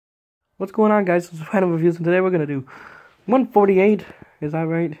What's going on, guys? This is Random Reviews, and today we're gonna do 148. Is that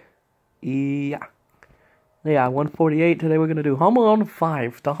right? Yeah. Yeah, 148. Today we're gonna do Home Alone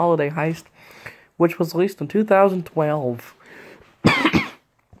 5, The Holiday Heist, which was released in 2012.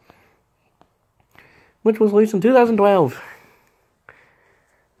 Which was released in 2012.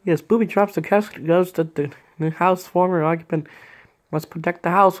 Yes, booby traps the casket goes that the house former occupant must protect the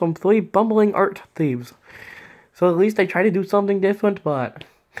house from 3 bumbling art thieves. So at least they try to do something different, but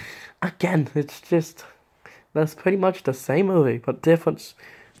again, that's pretty much the same movie, but different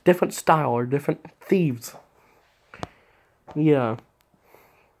style or different thieves. Yeah.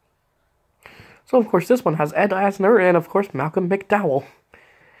 So of course this one has Ed Asner and of course Malcolm McDowell.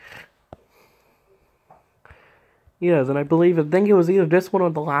 Yes, and I think it was either this one or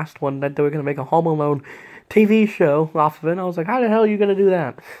the last one that they were gonna make a Home Alone TV show off of it. And I was like, how the hell are you gonna do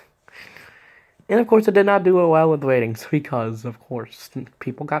that? And of course, it did not do well with ratings because, of course,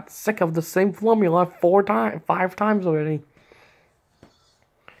 people got sick of the same formula 5 times already.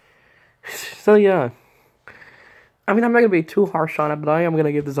 So yeah, I mean, I'm not gonna be too harsh on it, but I am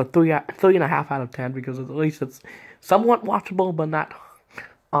gonna give this a 3.5 out of 10 because at least it's somewhat watchable, but not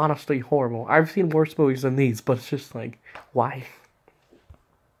honestly horrible. I've seen worse movies than these, but it's just like, why?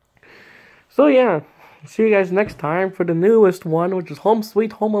 So yeah, see you guys next time for the newest one, which is Home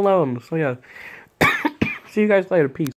Sweet Home Alone. So yeah. See you guys later. Peace.